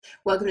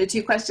Welcome to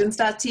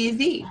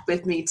TwoQuestions.tv.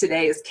 With me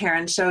today is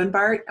Karen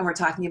Schoenbart, and we're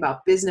talking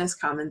about business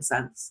common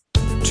sense.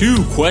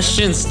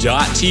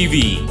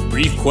 TwoQuestions.tv.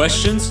 Brief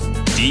questions,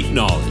 deep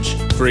knowledge.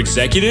 For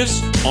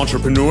executives,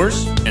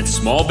 entrepreneurs, and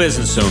small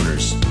business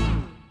owners.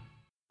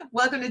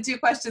 Welcome to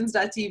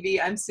TwoQuestions.tv.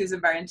 I'm Susan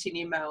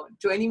Baroncini-Moe.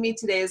 Joining me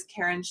today is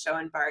Karen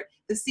Schoenbart,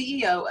 the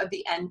CEO of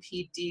the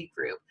NPD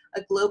Group,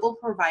 a global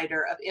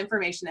provider of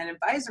information and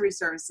advisory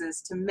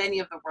services to many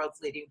of the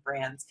world's leading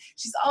brands.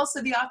 She's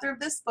also the author of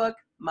this book,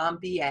 Mom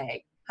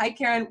BA. Hi,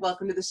 Karen.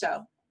 Welcome to the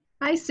show.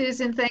 Hi,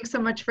 Susan. Thanks so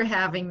much for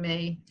having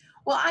me.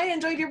 Well, I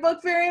enjoyed your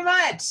book very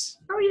much.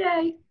 Oh,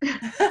 yay.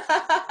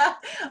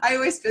 I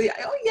always feel,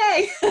 oh,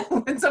 yay.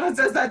 When someone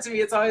says that to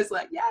me, it's always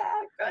like, yeah,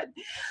 good.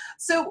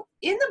 So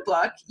in the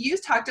book, you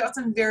talked about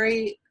some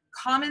very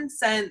common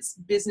sense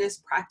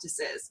business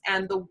practices.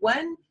 And the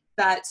one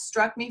that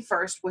struck me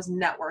first was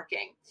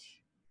networking.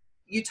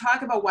 You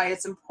talk about why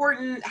it's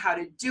important, how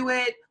to do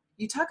it.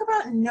 You talk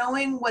about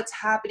knowing what's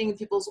happening in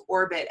people's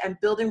orbit and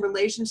building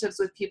relationships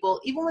with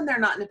people, even when they're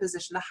not in a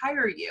position to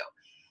hire you.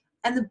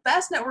 And the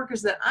best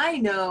networkers that I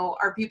know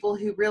are people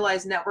who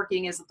realize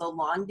networking is the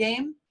long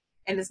game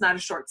and it's not a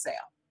short sale.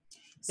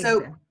 So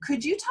exactly.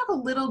 Could you talk a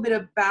little bit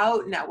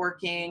about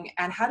networking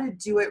and how to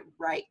do it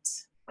right?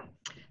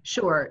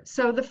 Sure.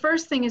 So the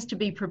first thing is to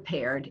be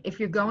prepared. If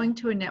you're going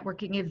to a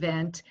networking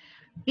event,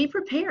 be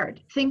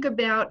prepared. Think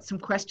about some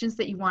questions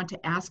that you want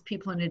to ask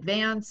people in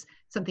advance,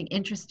 something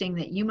interesting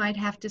that you might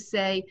have to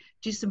say,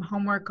 do some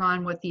homework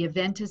on what the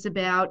event is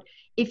about.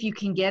 If you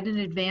can get an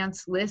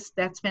advance list,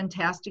 that's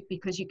fantastic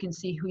because you can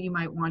see who you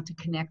might want to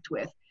connect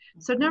with.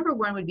 So number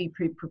one would be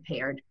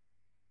prepared.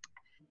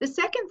 The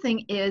second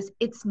thing is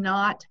it's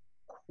not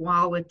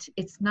quality,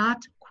 it's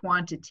not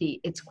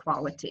quantity, it's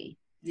quality.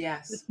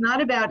 Yes. It's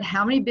not about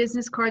how many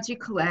business cards you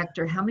collect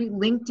or how many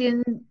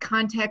LinkedIn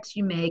contacts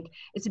you make.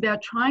 It's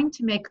about trying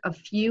to make a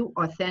few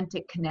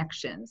authentic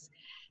connections.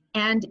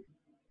 And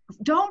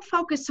don't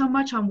focus so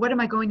much on what am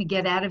I going to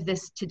get out of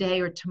this today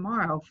or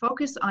tomorrow.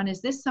 Focus on,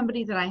 is this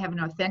somebody that I have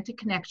an authentic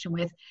connection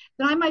with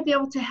that I might be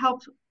able to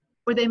help,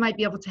 or they might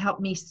be able to help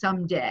me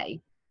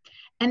someday.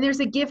 And there's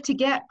a give to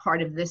get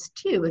part of this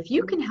too. If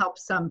you can help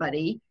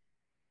somebody,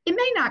 it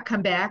may not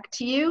come back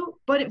to you,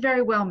 but it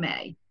very well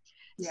may.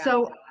 Yeah.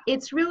 So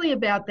it's really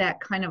about that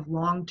kind of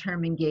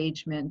long-term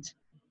engagement.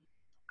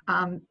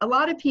 A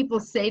lot of people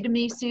say to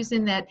me,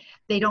 Susan, that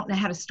they don't know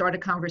how to start a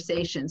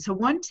conversation. So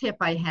one tip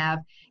I have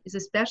is,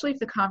 especially if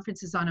the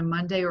conference is on a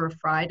Monday or a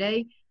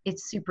Friday,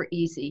 it's super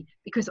easy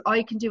because all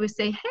you can do is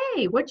say,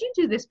 hey, what'd you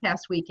do this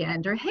past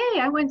weekend? Or, hey,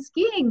 I went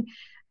skiing.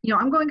 You know,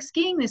 I'm going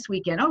skiing this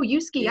weekend. Oh,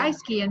 you ski, yeah. I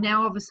ski. And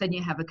now all of a sudden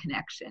you have a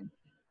connection.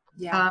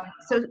 Yeah.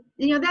 So,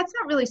 you know, that's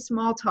not really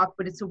small talk,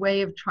 but it's a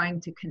way of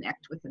trying to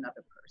connect with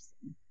another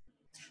person.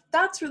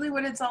 That's really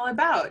what it's all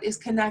about, is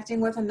connecting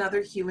with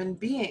another human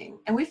being.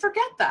 And we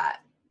forget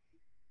that.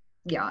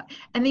 Yeah.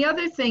 And the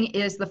other thing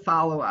is the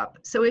follow-up.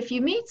 So if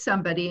you meet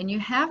somebody and you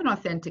have an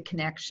authentic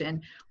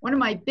connection, one of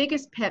my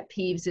biggest pet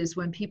peeves is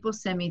when people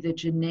send me the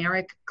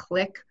generic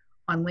click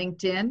on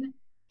LinkedIn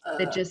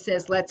that just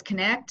says, let's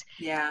connect.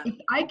 Yeah. If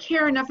I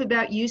care enough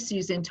about you,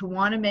 Susan, to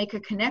want to make a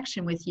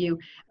connection with you,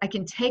 I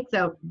can take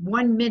the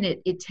 1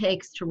 minute it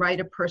takes to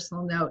write a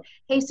personal note.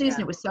 Hey,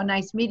 Susan, yeah. It was so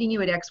nice meeting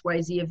you at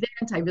XYZ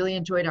event. I really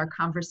enjoyed our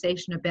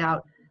conversation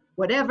about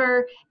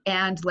whatever,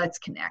 and let's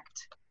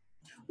connect.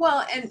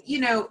 Well, and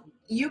you know,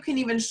 you can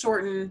even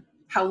shorten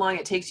how long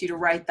it takes you to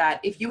write that.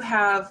 If you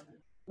have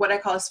what I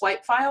call a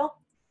swipe file,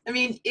 I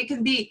mean, it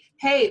can be,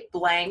 hey,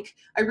 blank,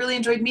 I really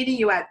enjoyed meeting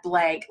you at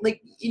blank. Like,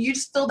 you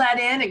just fill that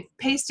in and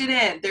paste it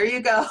in. There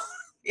you go.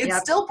 It's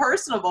yep. Still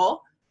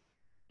personable.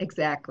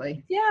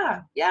 Exactly.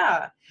 Yeah,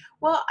 yeah.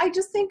 Well, I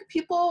just think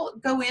people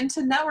go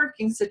into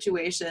networking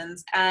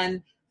situations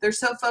and they're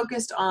so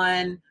focused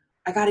on,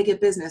 I got to get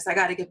business, I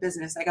got to get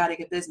business, I got to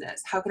get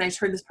business. How can I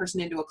turn this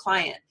person into a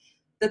client?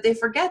 That they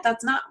forget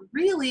that's not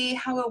really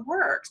how it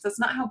works. That's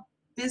not how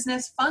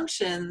business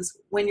functions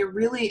when you're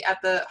really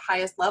at the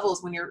highest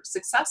levels, when you're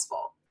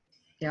successful.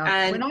 Yeah.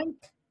 And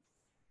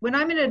when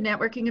I'm at a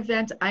networking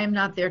event, I am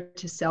not there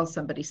to sell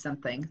somebody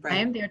something. Right. I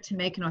am there to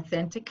make an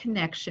authentic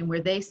connection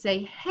where they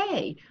say,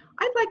 hey,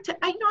 I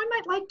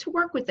might like to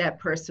work with that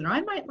person, or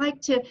I might like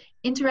to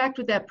interact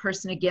with that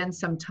person again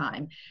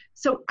sometime.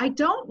 So I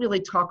don't really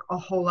talk a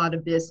whole lot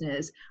of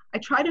business. I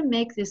try to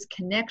make this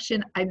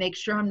connection. I make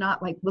sure I'm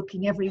not like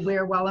looking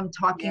everywhere while I'm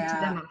talking to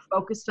them. I'm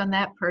focused on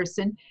that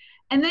person.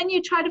 And then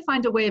you try to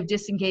find a way of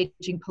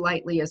disengaging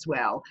politely as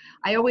well.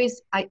 I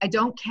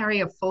don't carry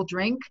a full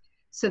drink,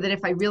 so that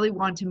if I really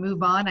want to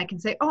move on, I can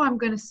say, oh, I'm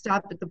going to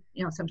stop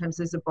at sometimes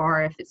there's a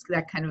bar if it's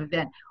that kind of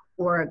event,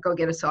 or go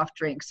get a soft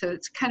drink. So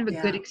it's kind of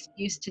a good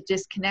excuse to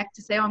disconnect,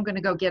 to say, oh, I'm going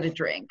to go get a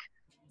drink.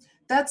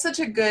 That's such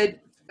a good,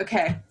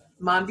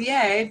 Mom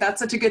BA, that's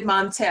such a good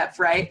mom tip,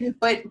 right?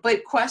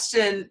 But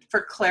question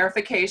for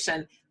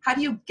clarification, how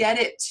do you get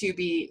it to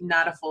be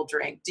not a full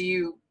drink? Do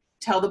you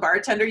tell the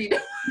bartender you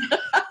don't?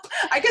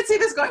 I could see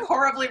this going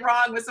horribly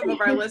wrong with some of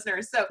our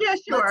listeners. So yeah,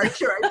 sure.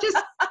 Just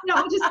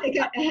I'll just take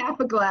a half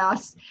a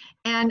glass,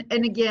 and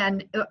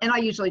again, and I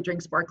usually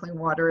drink sparkling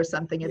water or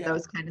something at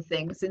those kind of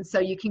things, and so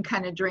you can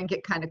kind of drink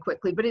it kind of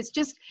quickly. But it's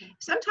just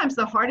sometimes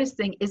the hardest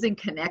thing isn't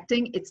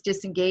connecting; it's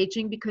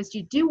disengaging, because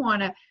you do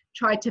want to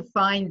try to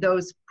find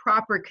those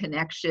proper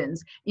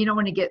connections. You don't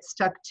want to get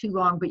stuck too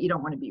long, but you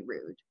don't want to be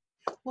rude.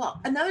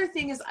 Well, another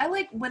thing is I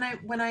like when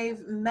I've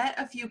met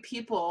a few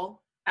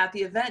people at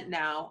the event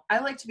now, I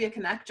like to be a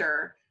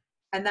connector.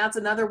 And that's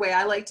another way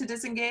I like to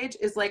disengage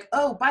is like,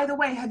 oh, by the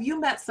way, have you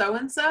met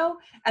so-and-so?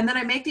 And then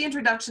I make the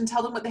introduction,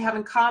 tell them what they have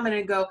in common,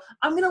 and go,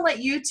 I'm going to let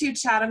you two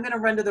chat. I'm going to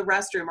run to the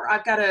restroom, or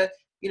I've got to,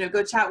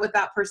 go chat with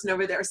that person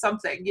over there or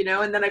something,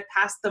 and then I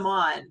pass them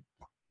on.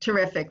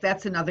 Terrific.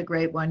 That's another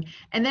great one.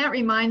 And that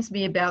reminds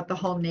me about the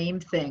whole name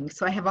thing.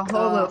 So I have a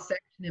whole little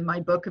section in my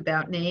book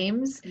about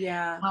names.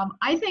 Yeah.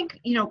 I think,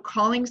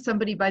 calling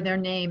somebody by their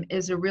name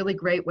is a really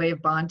great way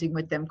of bonding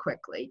with them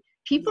quickly.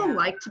 People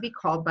like to be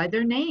called by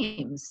their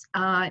names.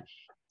 Time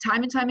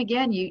and time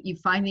again, you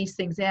find these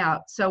things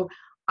out. So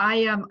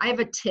I have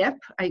a tip.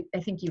 I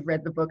think you've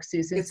read the book,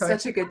 Susan. It's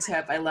such a good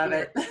tip. I love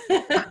it.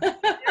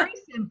 Very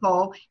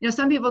simple.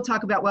 Some people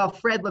talk about, well,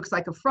 Fred looks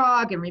like a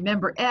frog and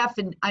remember F,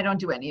 and I don't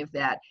do any of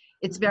that.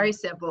 It's very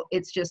simple.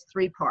 It's just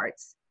 3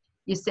 parts.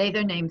 You say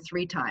their name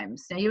 3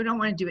 times. Now, you don't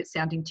want to do it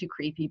sounding too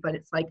creepy, but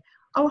it's like,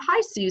 oh,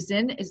 hi,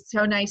 Susan. It's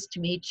so nice to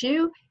meet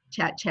you.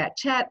 Chat, chat,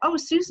 chat. Oh,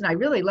 Susan, I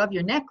really love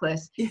your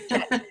necklace.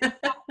 Chat, chat,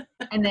 chat.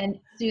 And then,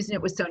 Susan,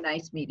 it was so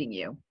nice meeting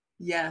you.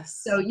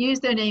 Yes. So use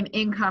their name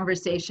in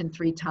conversation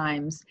 3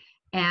 times.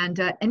 And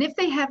if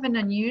they have an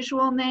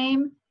unusual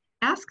name,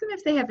 ask them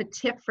if they have a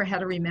tip for how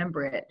to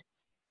remember it.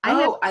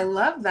 I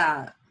love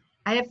that.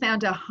 I have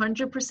found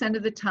 100%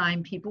 of the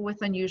time, people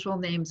with unusual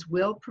names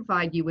will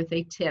provide you with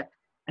a tip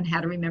on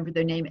how to remember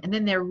their name. And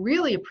then they're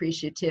really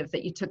appreciative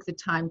that you took the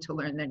time to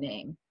learn their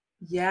name.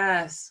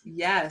 Yes.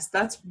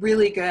 That's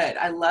really good.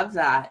 I love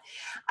that.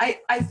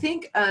 I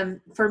think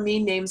for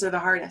me, names are the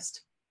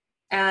hardest.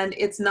 And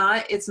it's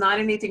not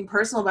anything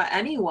personal about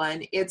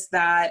anyone. It's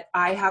that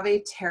I have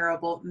a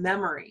terrible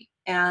memory.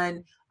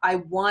 And I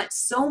want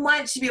so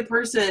much to be a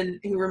person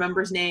who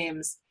remembers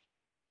names.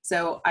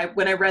 So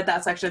when I read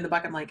that section in the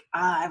book, I'm like,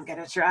 I'm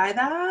going to try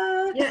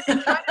that. Yeah,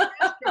 and try at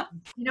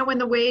restaurants. When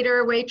the waiter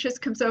or waitress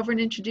comes over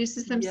and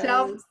introduces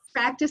themselves,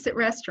 practice at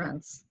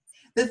restaurants.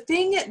 The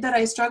thing that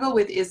I struggle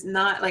with is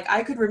not like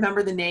I could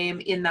remember the name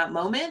in that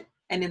moment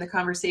and in the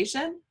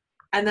conversation,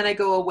 and then I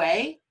go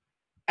away,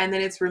 and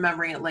then it's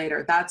remembering it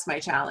later. That's my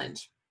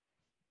challenge.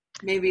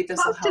 Maybe this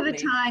will help me. Most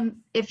of the time,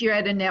 if you're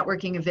at a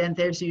networking event,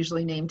 there's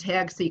usually name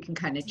tags, so you can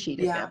kind of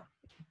cheat at them.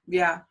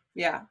 Yeah.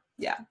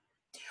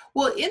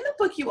 Well, in the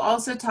book, you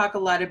also talk a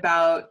lot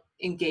about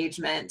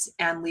engagement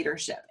and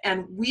leadership.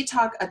 And we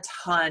talk a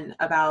ton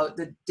about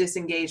the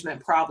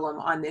disengagement problem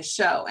on this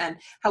show and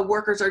how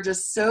workers are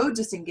just so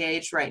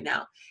disengaged right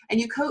now. And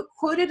you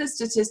quoted a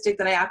statistic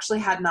that I actually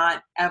had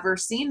not ever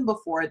seen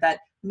before, that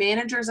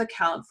managers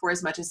account for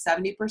as much as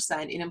 70%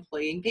 in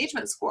employee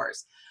engagement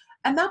scores.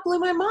 And that blew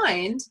my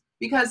mind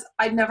because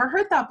I'd never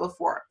heard that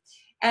before.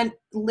 And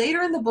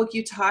later in the book,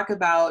 you talk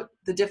about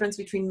the difference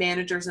between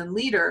managers and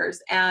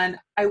leaders. And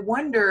I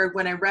wonder,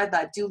 when I read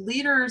that, do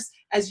leaders,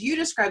 as you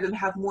describe them,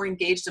 have more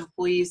engaged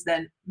employees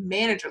than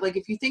managers? Like,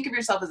 if you think of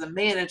yourself as a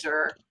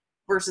manager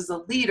versus a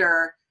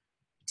leader,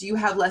 do you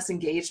have less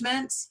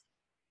engagement?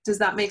 Does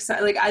that make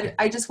sense? Like,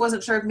 I just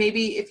wasn't sure if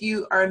maybe if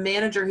you are a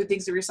manager who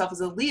thinks of yourself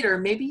as a leader,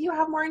 maybe you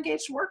have more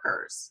engaged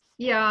workers.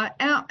 Yeah,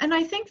 and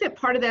I think that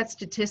part of that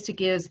statistic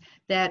is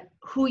that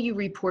who you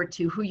report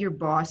to, who your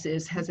boss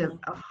is, has a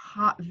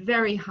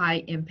very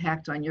high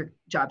impact on your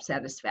job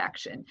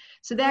satisfaction.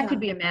 So that could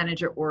be a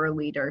manager or a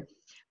leader.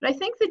 But I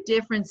think the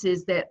difference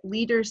is that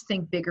leaders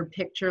think bigger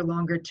picture,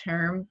 longer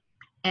term,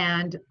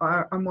 and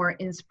are more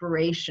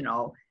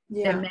inspirational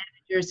than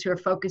managers who are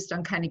focused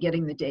on kind of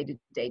getting the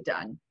day-to-day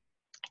done.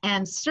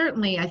 And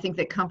certainly, I think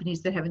that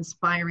companies that have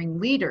inspiring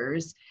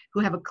leaders who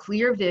have a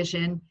clear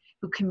vision,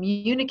 who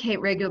communicate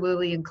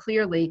regularly and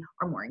clearly,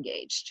 are more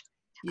engaged.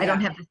 I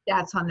don't have the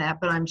stats on that,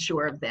 but I'm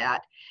sure of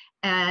that.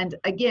 And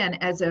again,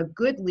 as a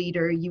good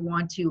leader, you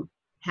want to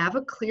have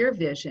a clear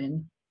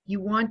vision.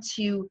 You want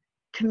to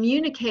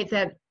communicate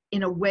that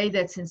in a way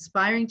that's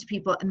inspiring to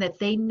people and that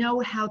they know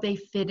how they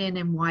fit in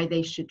and why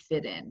they should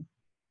fit in.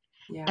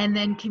 Yeah. And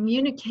then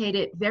communicate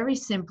it very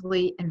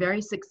simply and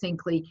very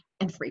succinctly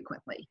and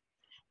frequently.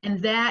 And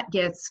that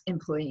gets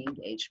employee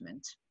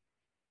engagement.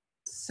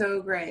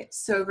 So great.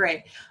 So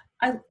great.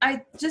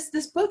 I just,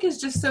 this book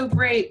is just so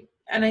great.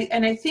 And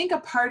I think a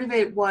part of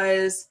it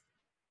was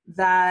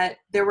that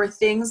there were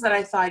things that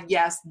I thought,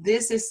 yes,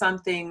 this is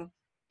something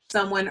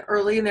someone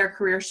early in their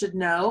career should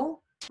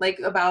know, like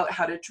about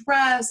how to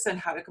dress and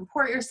how to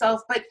comport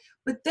yourself. But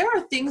there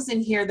are things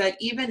in here that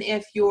even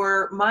if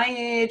you're my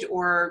age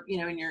or,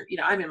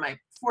 I'm in my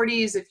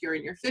 40s, if you're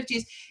in your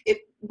 50s,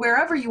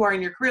 wherever you are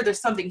in your career,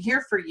 there's something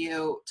here for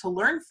you to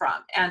learn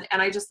from. And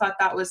I just thought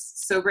that was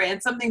so great.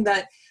 And something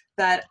that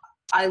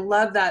I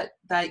love that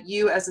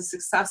you as a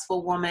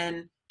successful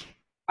woman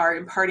are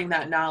imparting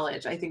that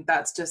knowledge. I think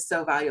that's just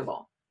so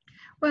valuable.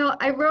 Well,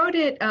 I wrote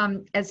it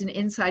as an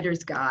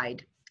insider's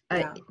guide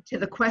to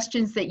the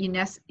questions that you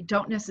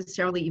don't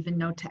necessarily even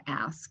know to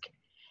ask.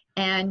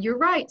 And you're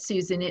right,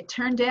 Susan. It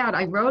turned out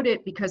I wrote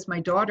it because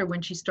my daughter,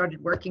 when she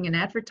started working in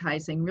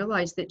advertising,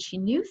 realized that she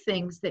knew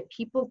things that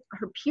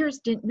her peers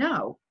didn't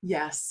know.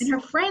 Yes. And her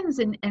friends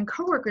and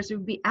coworkers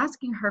would be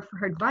asking her for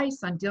her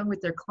advice on dealing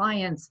with their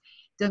clients,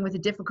 dealing with a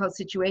difficult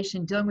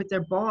situation, dealing with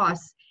their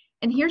boss.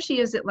 And here she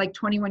is at like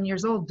 21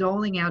 years old,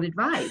 doling out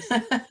advice.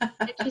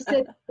 And she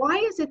said, why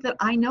is it that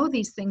I know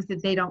these things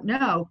that they don't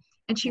know?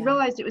 And she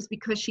realized it was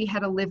because she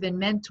had a live-in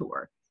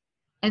mentor.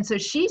 And so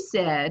she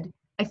said,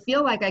 I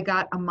feel like I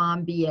got a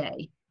mom BA.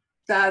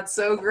 That's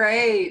so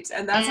great.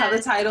 And that's how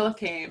the title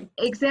came.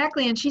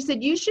 Exactly. And she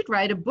said, you should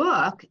write a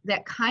book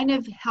that kind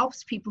of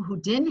helps people who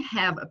didn't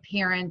have a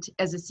parent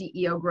as a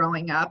CEO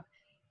growing up,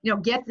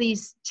 get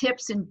these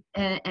tips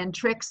and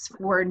tricks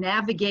for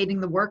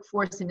navigating the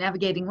workforce and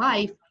navigating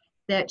life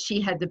that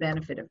she had the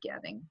benefit of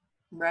getting.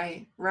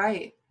 Right.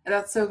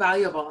 That's so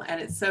valuable.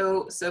 And it's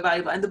so, so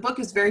valuable. And the book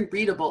is very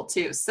readable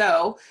too.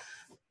 So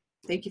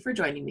thank you for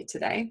joining me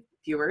today.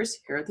 Viewers,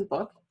 here are the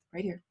book.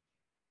 Right here.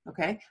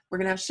 Okay. We're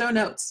going to have show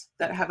notes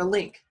that have a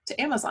link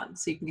to Amazon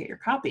so you can get your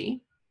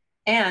copy.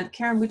 And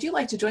Karen, would you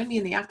like to join me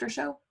in the after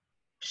show?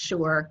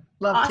 Sure.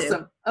 Love to.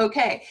 Awesome.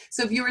 Okay.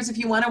 So viewers, if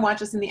you want to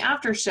watch us in the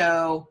after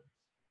show,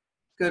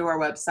 go to our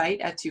website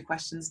at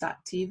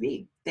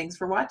twoquestions.tv. Thanks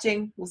for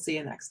watching. We'll see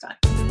you next time.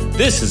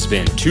 This has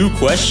been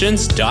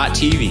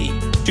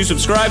twoquestions.tv. To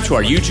subscribe to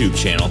our YouTube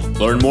channel,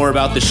 learn more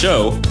about the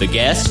show, the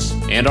guests,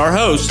 and our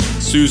host,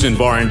 Susan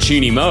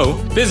Baroncini Moe,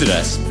 visit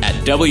us at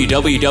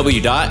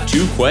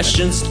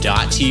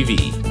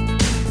www.twoquestions.tv.